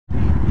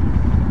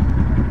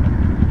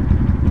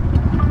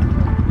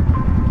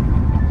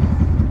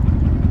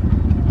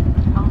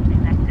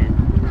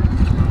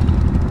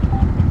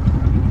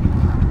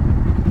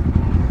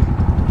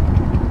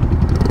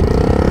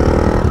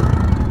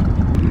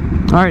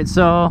Alright,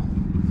 so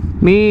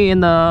me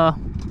and the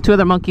two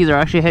other monkeys are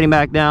actually heading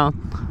back down.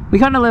 We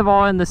kind of live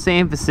all in the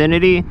same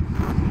vicinity,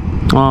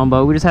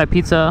 but we just had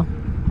pizza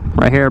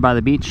right here by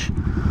the beach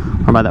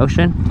or by the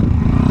ocean,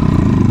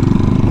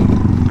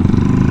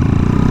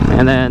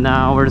 and then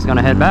now we're just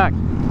gonna head back.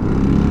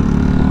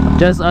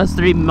 Just us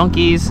three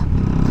monkeys.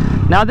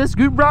 Now this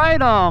group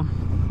ride,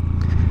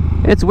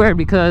 it's weird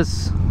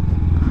because,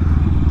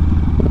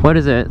 what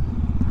is it?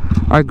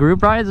 Our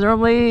group rides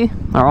normally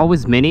are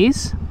always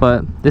minis,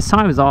 but this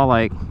time is all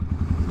like,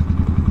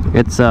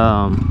 it's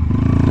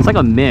like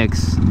a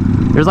mix.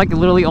 There's like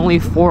literally only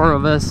 4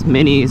 of us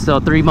minis, so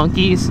 3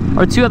 monkeys,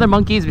 or 2 other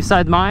monkeys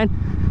besides mine,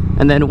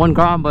 and then 1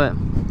 Grom, but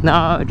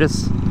no,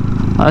 just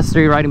us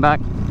 3 riding back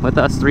with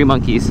us 3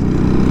 monkeys,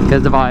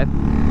 because the vibe.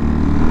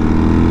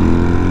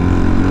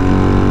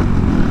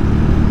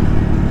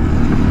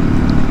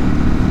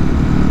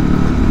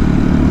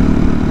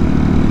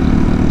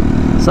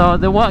 So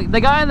the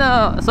guy in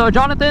the, so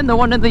Jonathan, the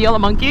one in the yellow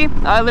monkey,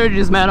 I literally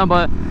just met him,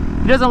 but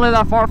he doesn't live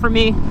that far from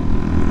me.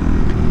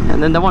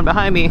 And then the one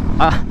behind me,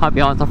 I'll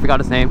be honest, I forgot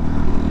his name.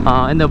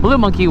 And the blue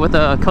monkey with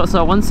the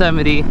Kosa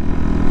 170,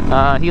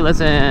 he lives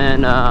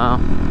in,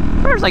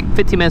 there's like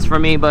 15 minutes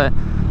from me, but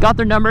got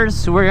their numbers.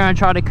 So we're gonna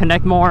try to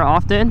connect more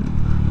often,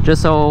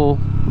 just so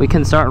we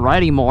can start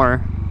riding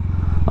more,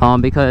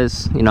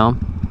 because, you know,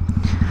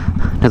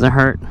 it doesn't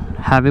hurt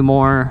having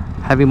more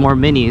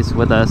minis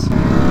with us.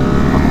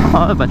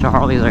 Oh, a bunch of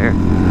Harleys are here.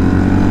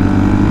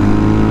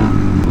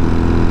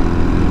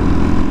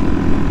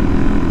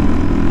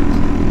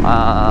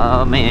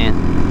 Oh man.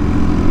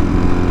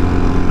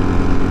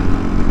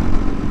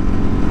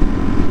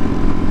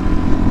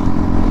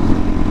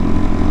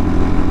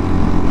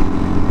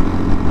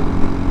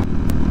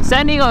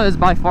 San Diego is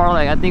by far,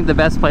 like, I think the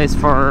best place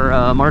for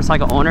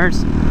motorcycle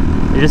owners.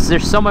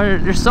 There's so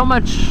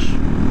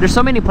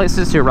many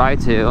places to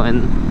ride to,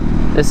 and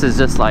this is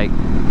just like,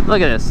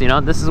 look at this, you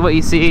know, this is what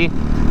you see.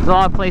 There's a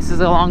lot of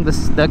places along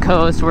the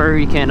coast where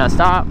you can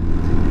stop.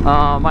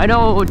 I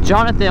know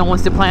Jonathan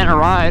wants to plan a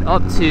ride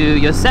up to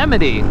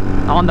Yosemite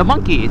on the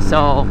monkey,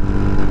 so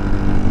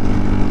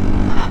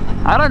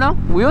I don't know,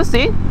 we will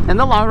see in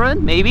the long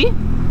run, maybe,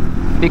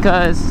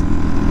 because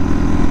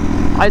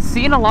I've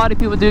seen a lot of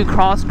people do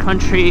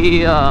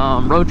cross-country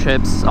road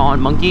trips on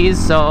monkeys.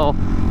 So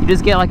you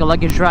just get like a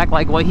luggage rack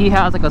like what he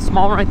has, like a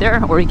small one right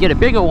there, or you get a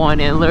bigger one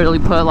and literally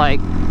put like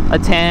a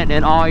tent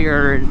and all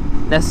your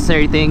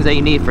necessary things that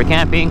you need for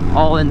camping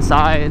all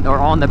inside or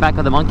on the back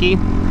of the monkey.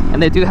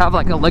 And they do have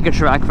like a luggage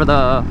rack for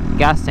the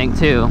gas tank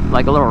too,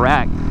 like a little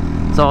rack.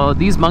 So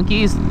these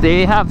monkeys,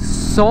 they have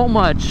so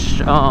much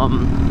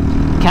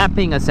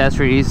camping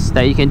accessories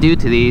that you can do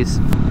to these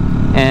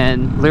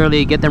and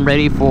literally get them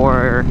ready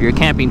for your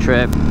camping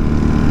trip.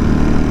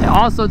 And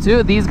also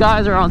too, these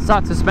guys are on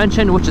stock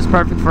suspension, which is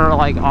perfect for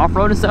like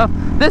off-road and stuff.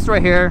 This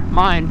right here,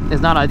 mine,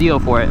 is not ideal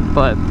for it,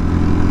 but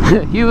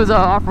he was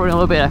off-roading a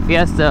little bit at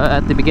Fiesta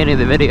at the beginning of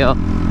the video,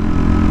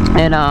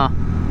 and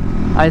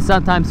I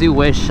sometimes do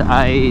wish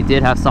I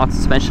did have stock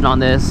suspension on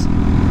this,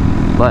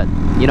 but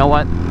you know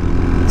what,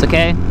 it's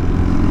okay.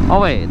 Oh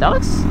wait,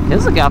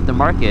 this looks off the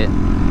market,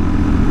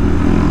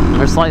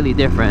 or slightly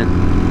different,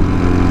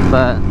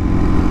 but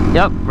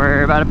yep,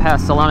 we're about to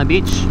pass Solana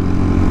Beach,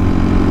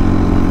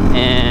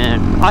 and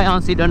I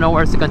honestly don't know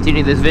where to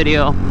continue this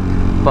video,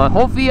 but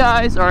hopefully you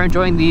guys are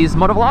enjoying these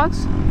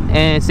motovlogs,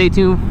 and stay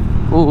tuned.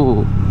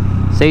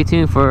 Stay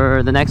tuned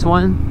for the next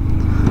one.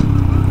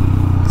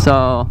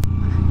 So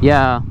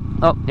yeah,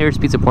 oh, here's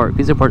Pizza Port.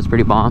 Pizza Port is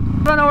pretty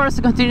bomb. I don't know where else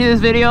to continue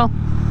this video.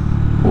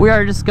 We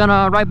are just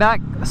gonna ride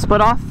back,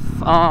 split off,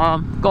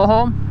 go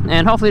home,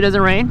 and hopefully it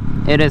doesn't rain.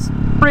 It is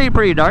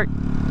pretty dark,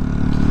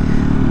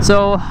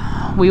 so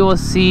we will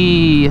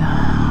see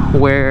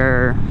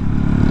where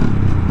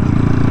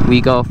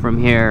we go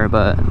from here.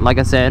 But like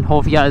I said,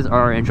 hope you guys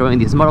are enjoying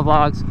these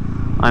motovlogs.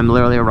 I'm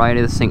literally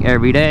riding this thing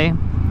every day.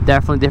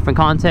 Definitely different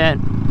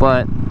content,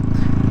 but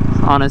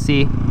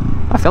honestly,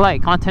 I feel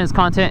like content is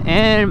content,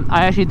 and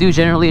I actually do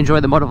generally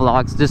enjoy the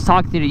motovlogs. Just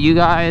talking to you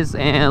guys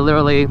and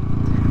literally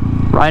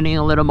riding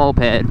a little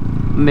moped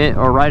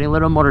or riding a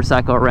little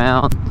motorcycle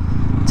around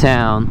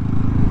town.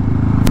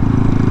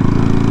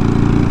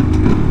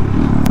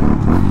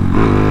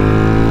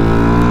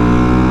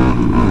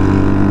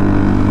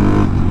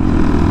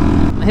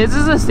 His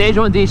is a stage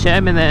 1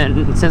 DHM, and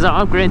then since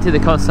I'm upgrading to the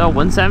Kosa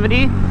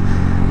 170,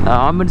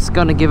 I'm just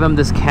gonna give him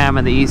this cam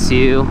and the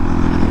ECU,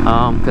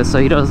 cause so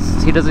he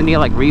doesn't need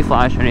like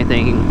reflash or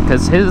anything,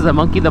 cause his is the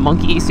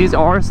monkey ECUs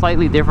are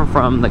slightly different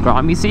from the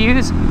Grom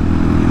ECUs.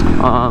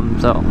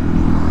 So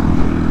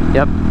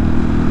yep,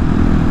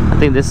 I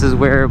think this is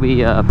where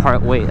we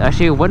part ways.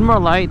 Actually, one more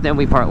light, then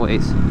we part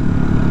ways.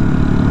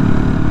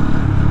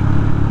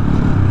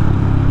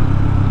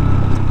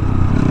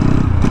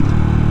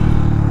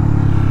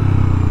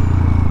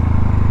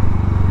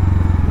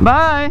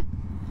 Bye.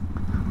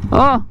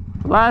 Oh,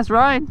 last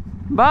ride.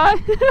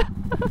 Bye.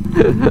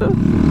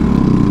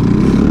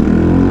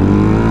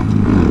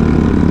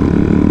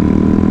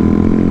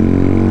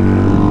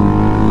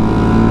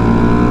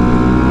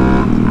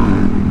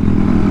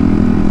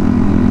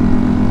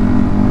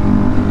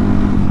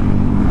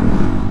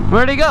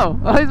 Where'd he go?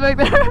 Oh, he's back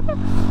there.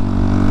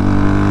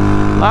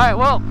 Alright,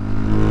 well,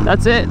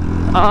 that's it. We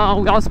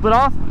all split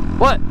off.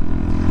 What?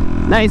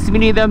 Nice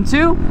meeting them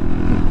too.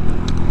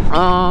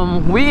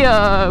 We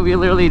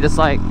literally just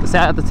like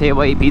sat at the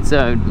table, ate pizza,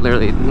 and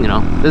literally, you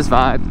know, this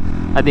vibe.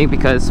 I think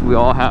because we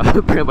all have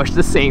pretty much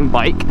the same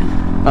bike.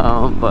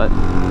 But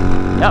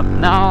yep,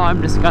 now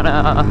I'm just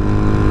gonna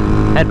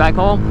head back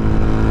home,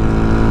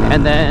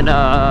 and then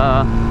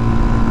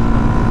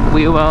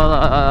we will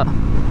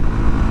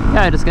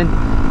yeah, just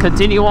gonna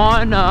continue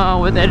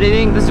on with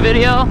editing this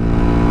video.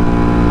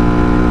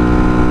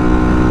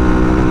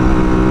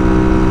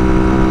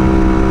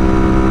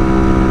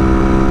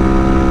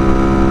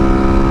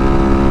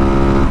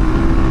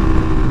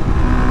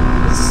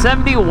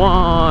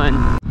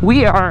 #71.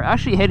 We are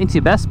actually heading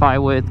to Best Buy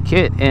with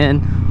Kit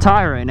and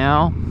Ty right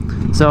now.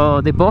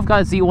 So they both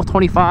got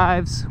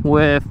Z25s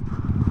with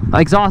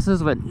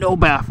exhausts with no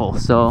baffle,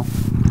 so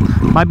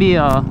might be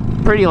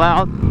pretty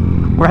loud.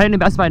 We're heading to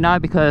Best Buy now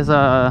because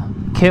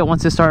Kit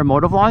wants to start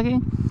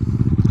motovlogging,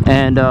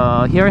 and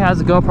he already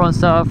has a GoPro and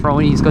stuff for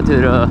when he's go to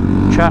the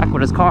track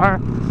with his car.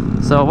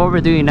 So what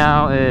we're doing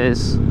now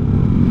is,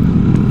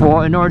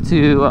 well, in order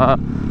to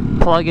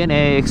plug in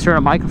a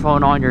external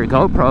microphone on your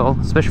GoPro,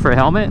 especially for a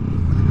helmet,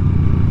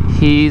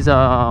 he's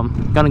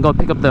gonna go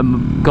pick up the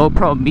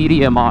GoPro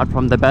Media mod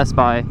from the Best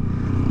Buy,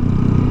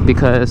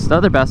 because the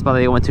other Best Buy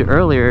they went to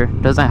earlier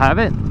doesn't have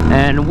it.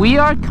 And we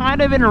are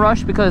kind of in a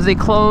rush because they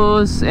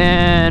close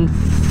in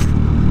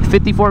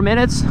 54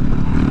 minutes,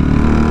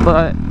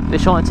 but it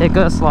should only take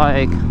us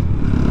like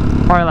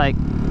probably like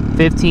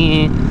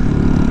 15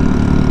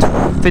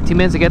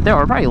 minutes to get there,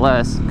 or probably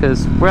less,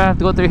 because we're gonna have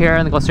to go through here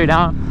and then go straight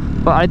down.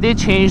 But I did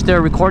change the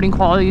recording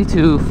quality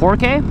to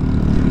 4K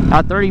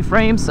at 30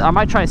 frames. I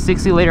might try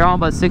 60 later on,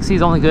 but 60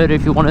 is only good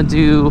if you want to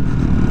do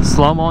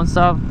slow-mo and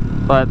stuff.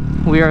 But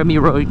we are going to be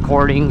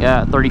recording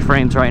at 30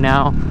 frames right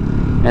now,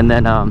 and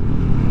then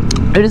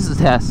it is a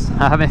test.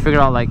 I haven't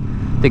figured out like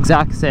the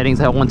exact settings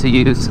I want to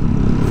use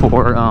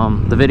for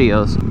the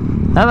videos.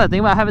 Now that I think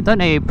about it, I haven't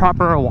done a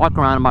proper walk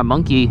around of my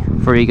monkey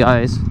for you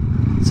guys,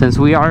 since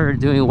we are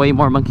doing way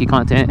more monkey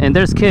content. And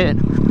there's Kit,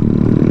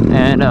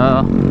 and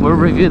we'll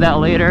review that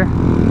later.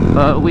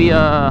 But we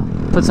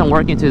put some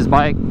work into his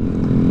bike,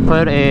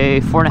 put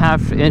a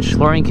 4.5-inch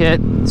lowering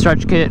kit,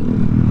 stretch kit,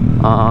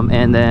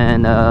 and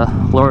then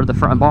lower the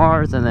front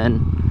bars, and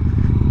then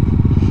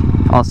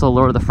also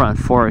lower the front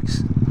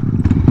forks.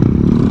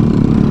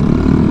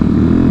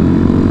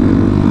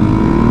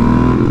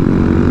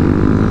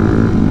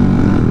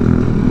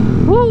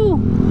 Woo!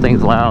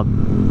 Thing's loud.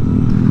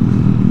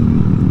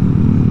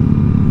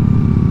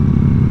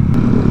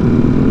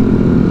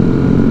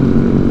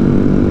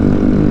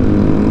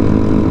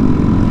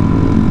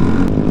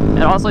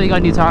 And also you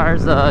got new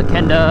tires, the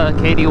Kenda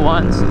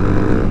KD1s.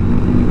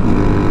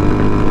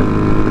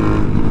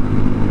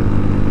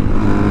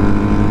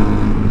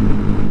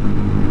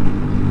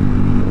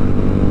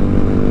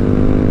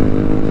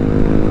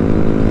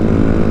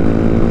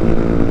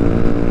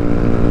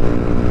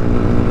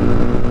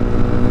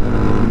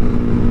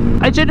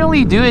 I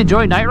generally do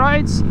enjoy night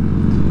rides,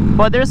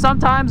 but there's some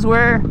times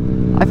where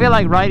I feel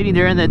like riding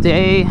during the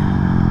day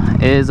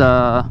is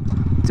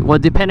well,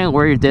 depending on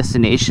where your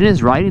destination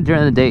is, riding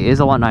during the day is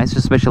a lot nicer,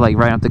 especially like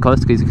riding up the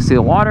coast because you can see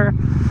the water.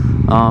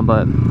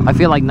 But I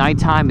feel like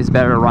nighttime is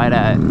better to ride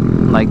at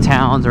like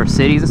towns or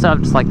cities and stuff,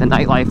 just like the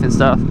nightlife and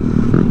stuff,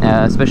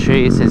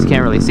 especially since you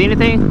can't really see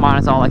anything.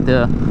 Minus all like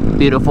the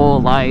beautiful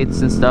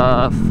lights and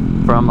stuff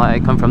from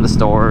like come from the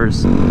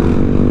stores.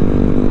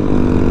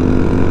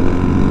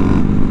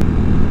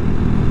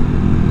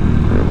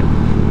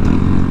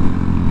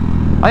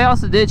 I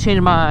also did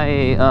change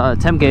my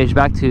temp gauge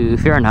back to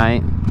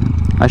Fahrenheit.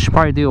 I should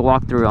probably do a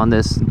walkthrough on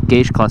this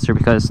gauge cluster,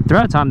 because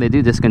throughout time they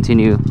do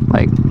discontinue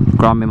like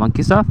Grommet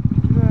monkey stuff.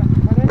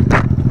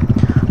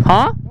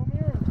 Huh?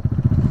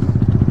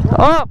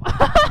 Oh!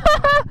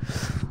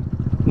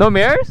 No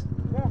mirrors?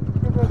 Yeah,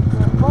 because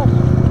it's close.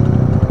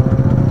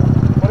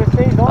 But it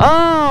stays on.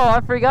 Oh, I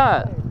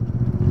forgot.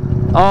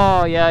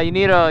 Oh yeah, you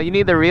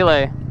need the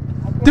relay.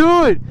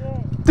 Dude,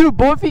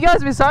 both of you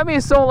guys beside me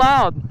is so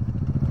loud.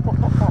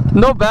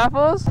 No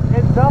baffles?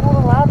 It's double the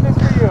loudness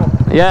for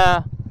you.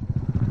 Yeah.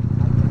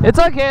 It's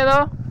okay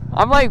though.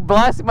 I'm like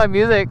blasting my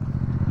music,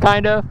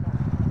 kind of.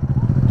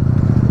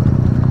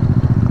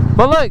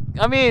 But look,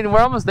 I mean, we're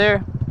almost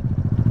there.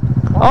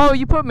 Oh,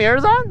 you put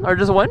mirrors on? Or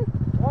just one?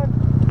 One.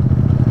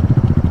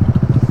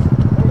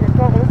 It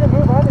doesn't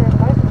move either. It's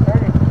nice and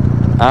sturdy.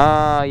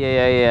 Ah,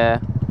 yeah.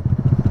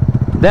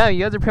 Damn,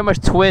 you guys are pretty much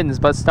twins,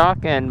 but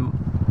stock and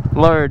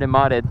lowered and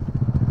modded.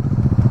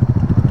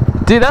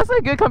 Dude, that's a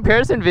good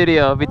comparison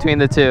video between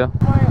the two.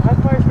 That's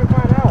why I should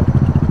find out.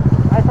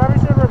 I probably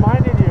should have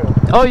reminded you.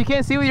 Oh, you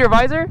can't see with your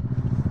visor?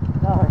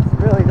 No, it's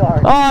really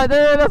dark. Oh,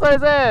 dude, that's what I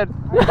said.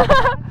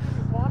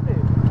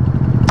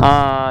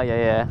 Ah,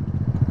 yeah.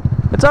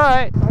 It's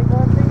alright. Really?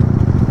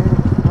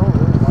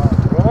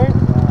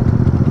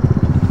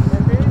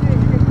 If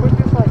anything, you can put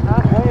this like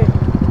halfway.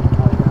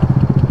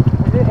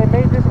 It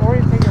may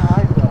disorientate your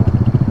eyes though.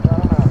 I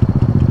don't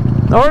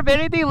know. Or if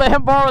anything, let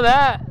him borrow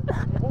that.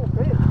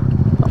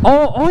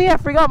 Oh yeah, I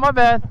forgot, my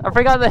bad. I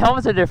forgot the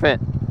helmets are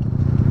different.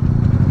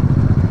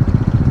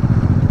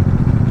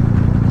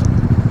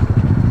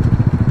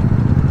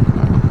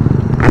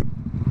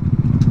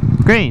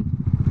 Green.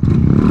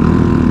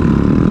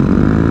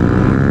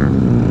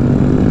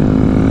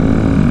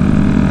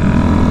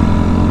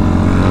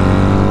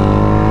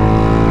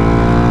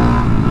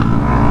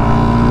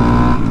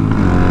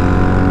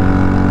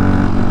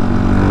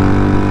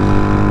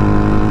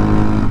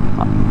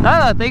 Now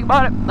that I think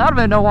about it, I don't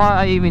even know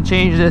why I even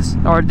changed this,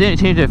 or didn't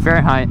change it to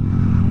Fahrenheit.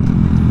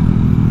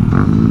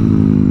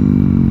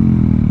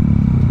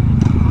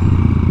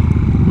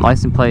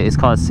 License plate is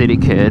called City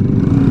Kid.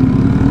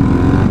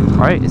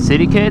 Right?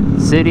 City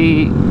Kid?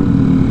 City...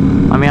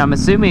 I mean, I'm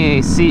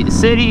assuming City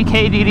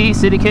KDD,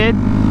 City Kid.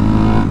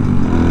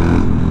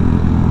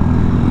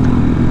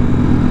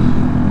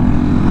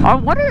 I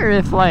wonder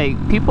if, like,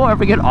 people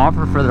ever get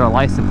offered for their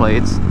license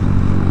plates.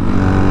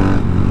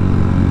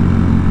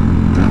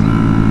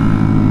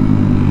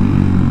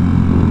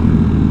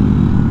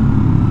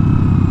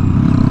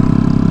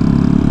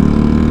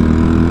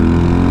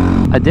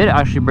 I did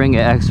actually bring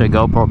an extra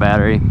GoPro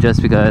battery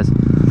just because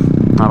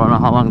I don't know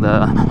how long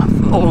the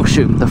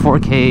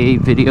 4K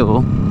video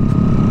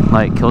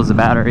like kills the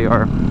battery,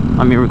 or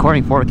I mean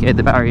recording 4K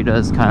the battery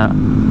doesn't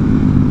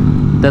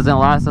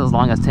last as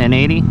long as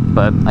 1080,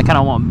 but I kind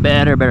of want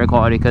better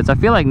quality, because I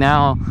feel like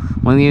now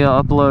when you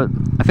upload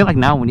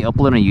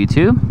on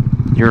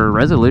YouTube, your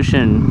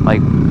resolution,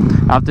 like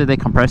after they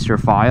compress your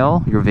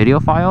file, your video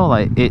file,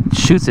 like it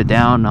shoots it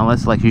down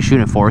unless like you shoot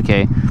in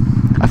 4K.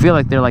 I feel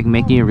like they're like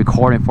making you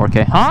record in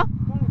 4K. Huh?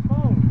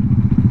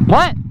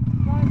 What?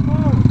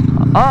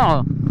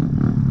 Oh,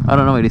 I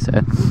don't know what he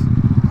said.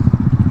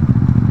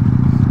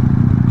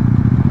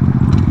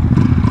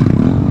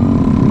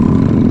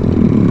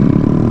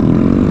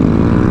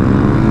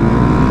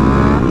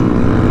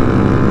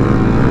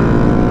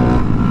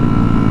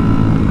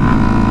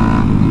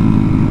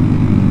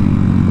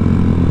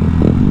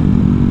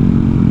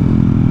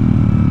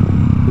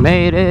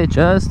 Made it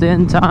just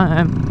in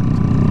time.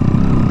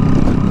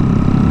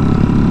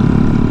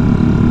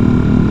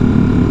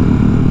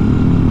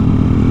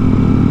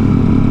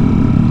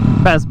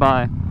 Best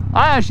Buy.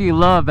 I actually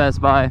love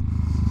Best Buy.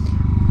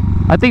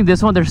 I think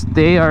this one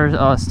they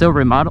are still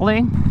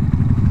remodeling.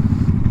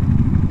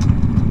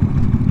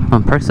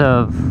 Perks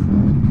of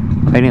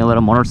riding a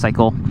little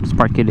motorcycle. Just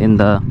park it in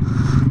the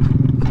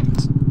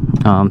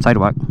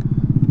sidewalk.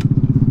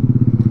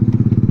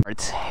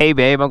 Hey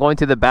babe, I'm going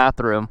to the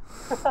bathroom.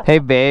 Hey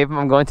babe,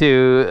 I'm going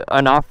to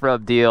an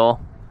off-road deal.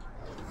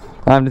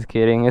 I'm just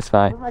kidding, it's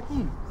fine. Where's my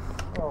key?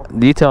 Oh.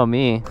 You tell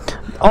me.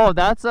 Oh,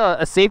 that's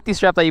a safety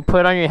strap that you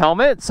put on your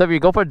helmet, so if your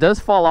GoPro does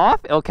fall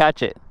off, it'll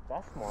catch it.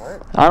 That's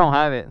smart. I don't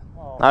have it.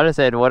 Oh. I just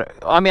said what.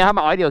 I mean, I have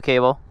my audio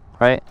cable,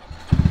 right?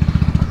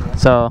 Yeah.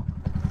 So,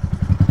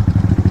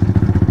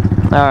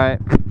 all right.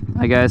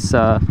 I guess.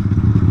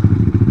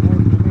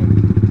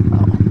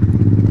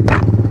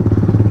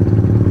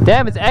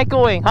 Damn, it's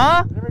echoing,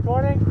 huh? Is it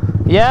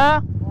recording?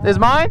 Yeah. Is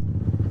mine?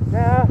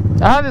 Yeah.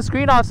 I have the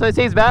screen off, so it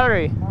saves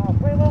battery. Oh,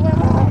 wait.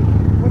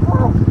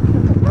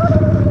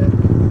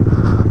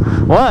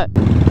 What?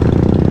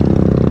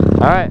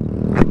 Alright.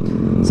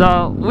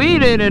 So we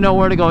didn't know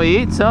where to go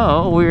eat,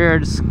 so we're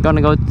just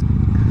gonna go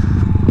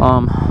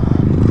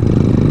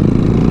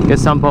get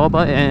some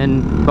boba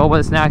and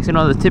boba snacks, you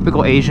know, the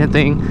typical Asian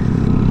thing.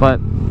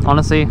 But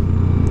honestly,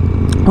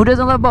 who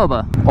doesn't love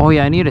boba? Oh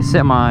yeah, I need to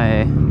set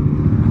my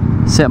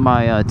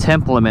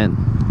temp limit,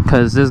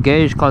 because this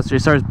gauge cluster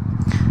starts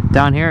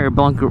down here, it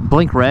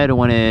blink red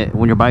when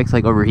your bike's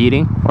like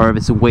overheating, or if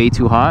it's way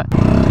too hot.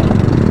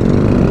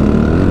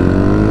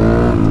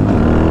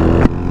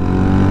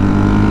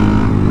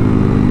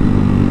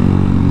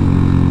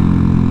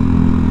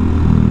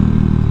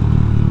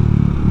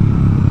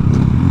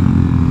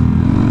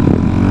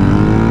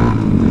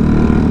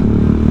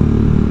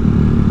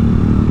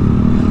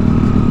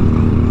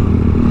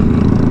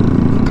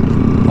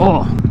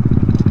 Oh.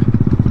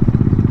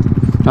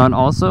 And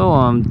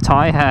also,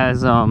 Ty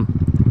has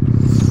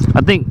I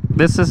think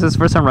this is his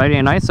first time riding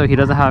at night, so he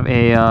doesn't have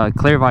a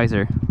clear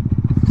visor.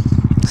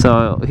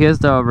 So he has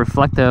the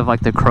reflective,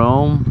 like the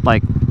chrome,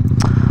 like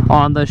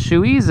on the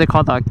shoeies, they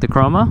call that the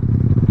chroma.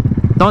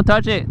 Don't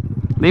touch it.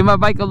 Leave my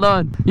bike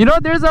alone. You know,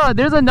 there's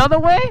another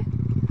way.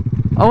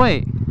 Oh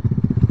wait.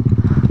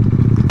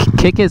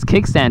 Kick his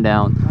kickstand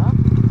down. Huh?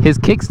 His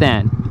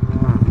kickstand.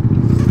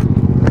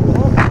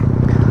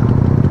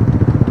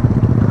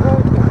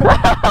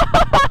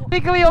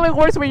 I think it only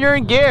works when you're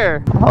in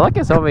gear. I like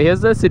his helmet. He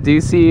has the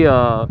Sidisi,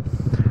 or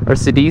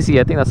Sidisi,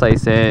 I think that's how you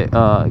say it,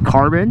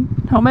 carbon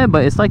helmet,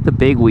 but it's like the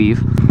big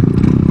weave.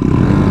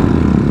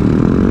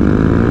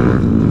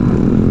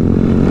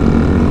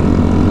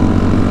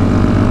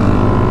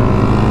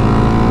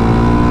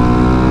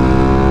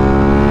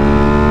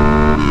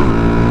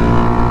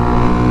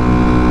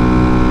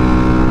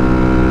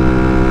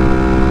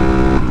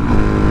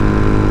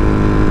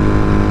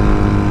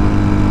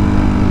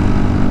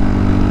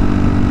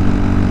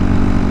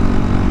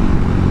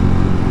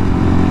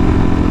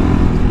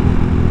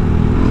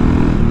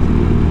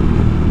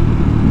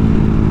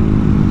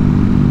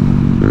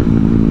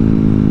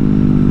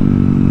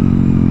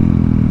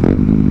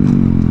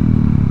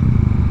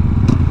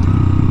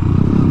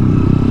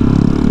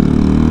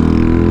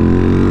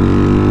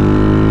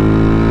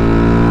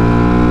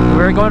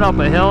 up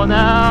a hill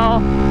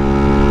now.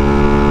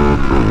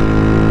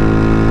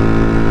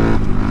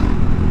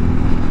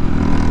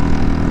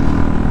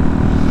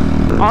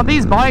 On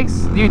these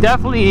bikes, you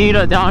definitely need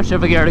a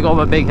downshift gear to go up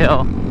a big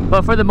hill.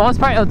 But for the most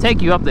part, it'll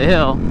take you up the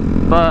hill.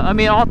 But I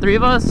mean, all three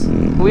of us,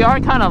 we are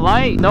kind of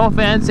light. No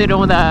offense to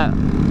anyone that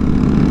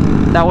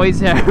weighs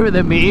heavier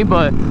than me,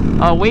 but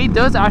weight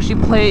does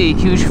actually play a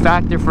huge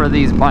factor for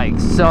these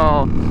bikes.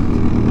 So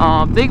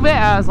think of it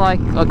as like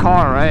a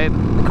car, right?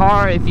 A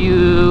car, if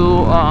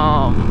you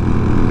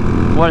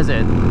what is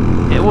it?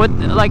 It would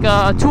like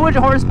a 200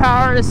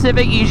 horsepower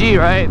Civic EG,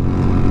 right?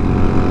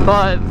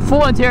 But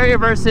full interior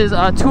versus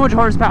a 200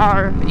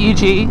 horsepower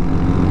EG,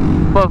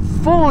 but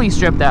fully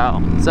stripped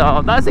out.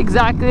 So that's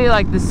exactly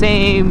like the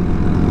same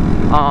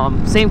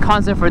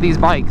concept for these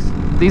bikes.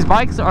 These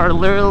bikes are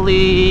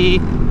literally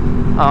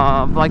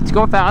like, to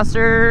go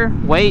faster,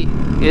 weight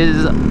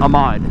is a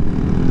mod.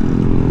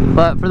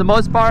 But for the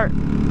most part,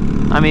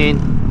 I mean,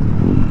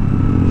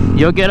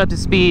 you'll get up to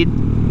speed,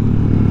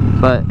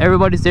 but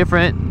everybody's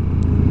different.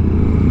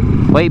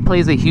 Weight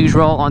plays a huge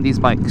role on these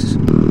bikes.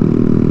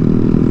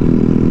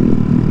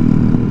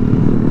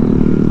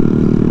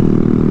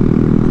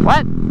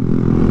 What?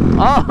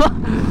 Oh,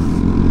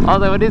 I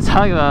was like, what are you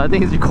talking about? I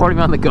think he's recording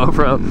me on the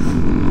GoPro.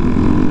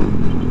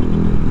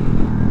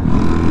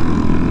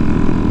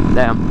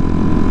 Damn.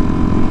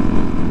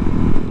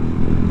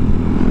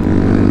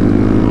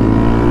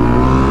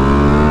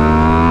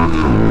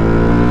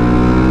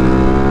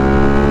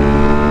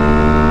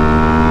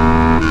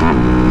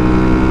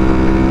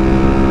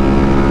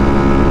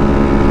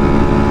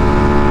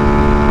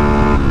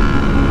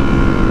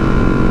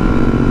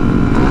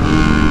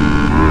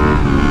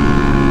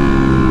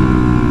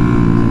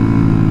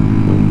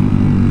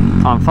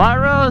 On flat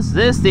roads,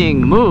 this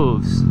thing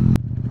moves. See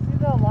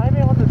the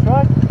alignment on the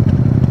truck?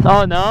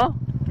 Oh no?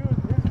 Dude,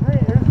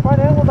 his front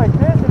end was like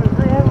this and his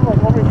rear end was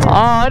like over here. Oh,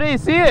 I didn't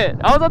see it.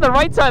 I was on the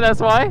right side, that's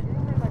why. He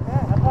was like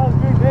that. I thought I was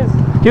doing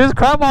this. He was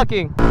crab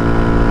walking.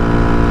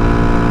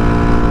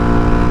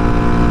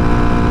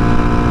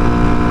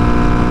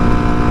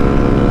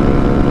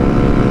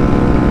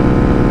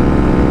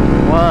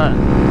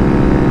 What?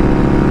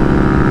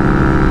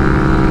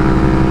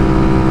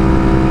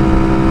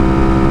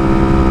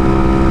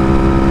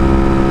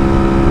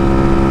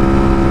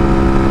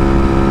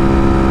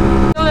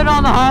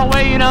 On the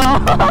highway, you know.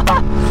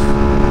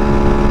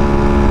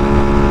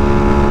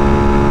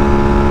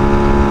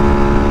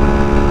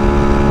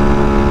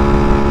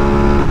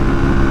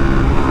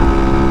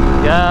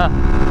 Yeah,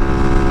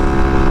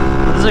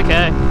 this is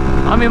okay.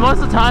 I mean, most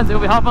of the times if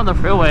we hop on the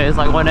freeway, it's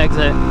like one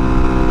exit.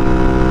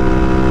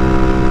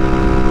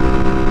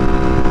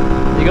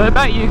 You good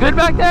back? You good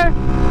back there?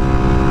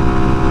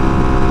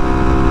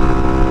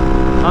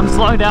 I'm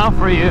slowing down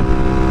for you.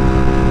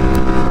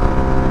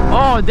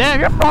 Oh damn,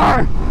 you're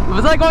far.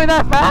 Was I going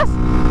that fast?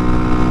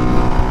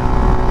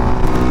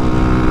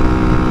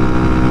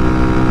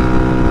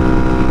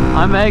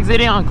 I'm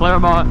exiting on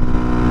Claremont.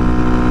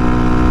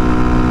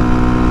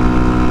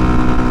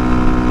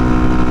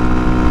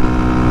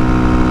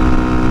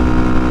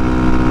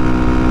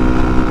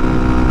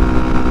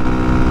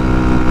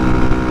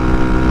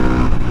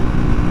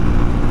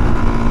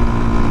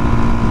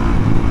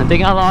 I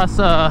think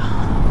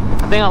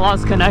I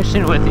lost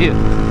connection with you.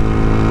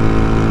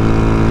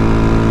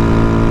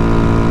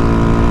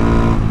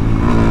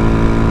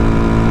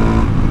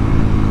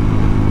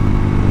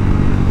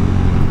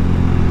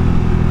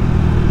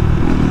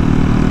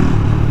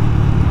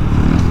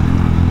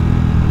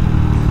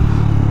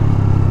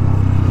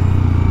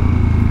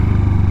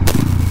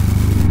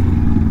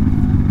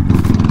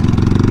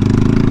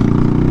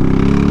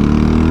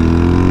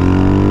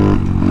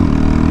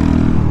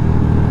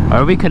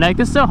 Are we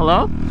connected still?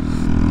 Hello?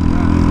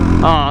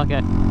 Oh,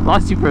 okay.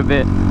 Lost you for a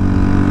bit.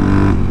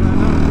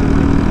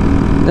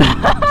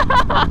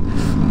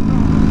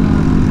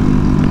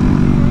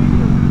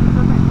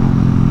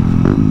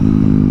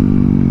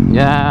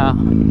 Yeah.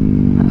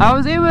 I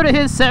was able to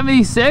hit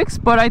 76,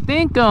 but I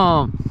think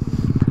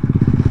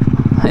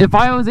if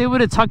I was able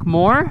to tuck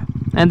more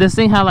and this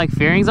thing had like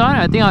fairings on it,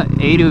 I think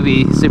 80 would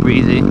be super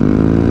easy.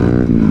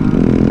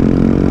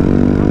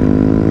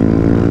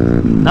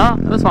 No,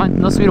 it was fine.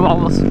 No speed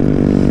wobbles.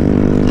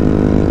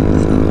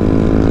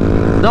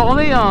 The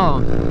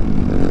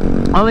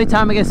only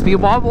time I get speed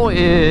wobble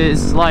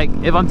is like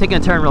if I'm taking a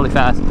turn really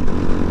fast,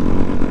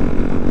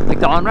 like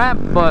the on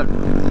ramp. But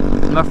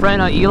my friend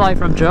Eli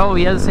from Joe,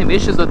 he has the same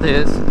issues with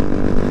his.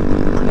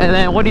 And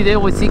then what he did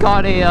was he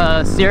got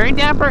a steering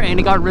damper and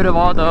he got rid of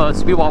all the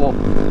speed wobble.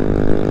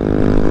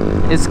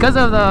 It's because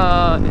of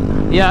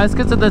it's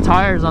because of the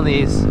tires on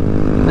these.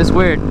 It's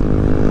weird.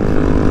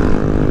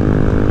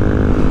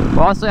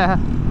 But also,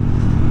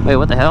 wait,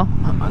 what the hell?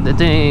 The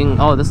thing.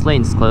 Oh, this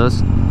lane's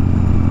closed.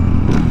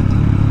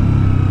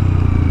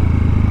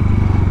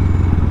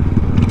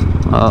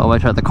 Oh,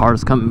 watch out, the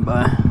car's coming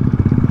by.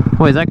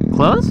 Wait, is that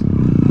closed?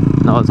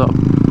 No, it's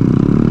open.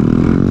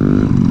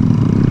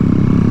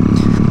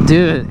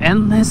 Dude,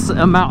 endless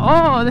amount.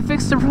 Oh, they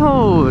fixed the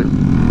road.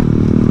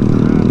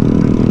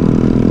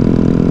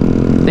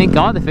 Thank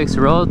God they fixed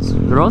the roads. The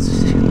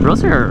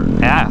roads are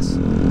ass.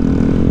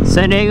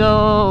 San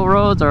Diego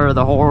roads are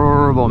the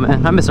horrible,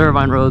 man. I miss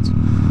Irvine roads.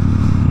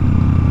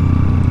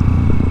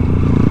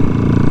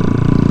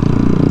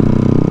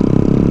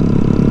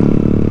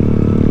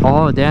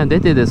 Oh damn, they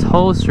did this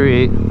whole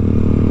street.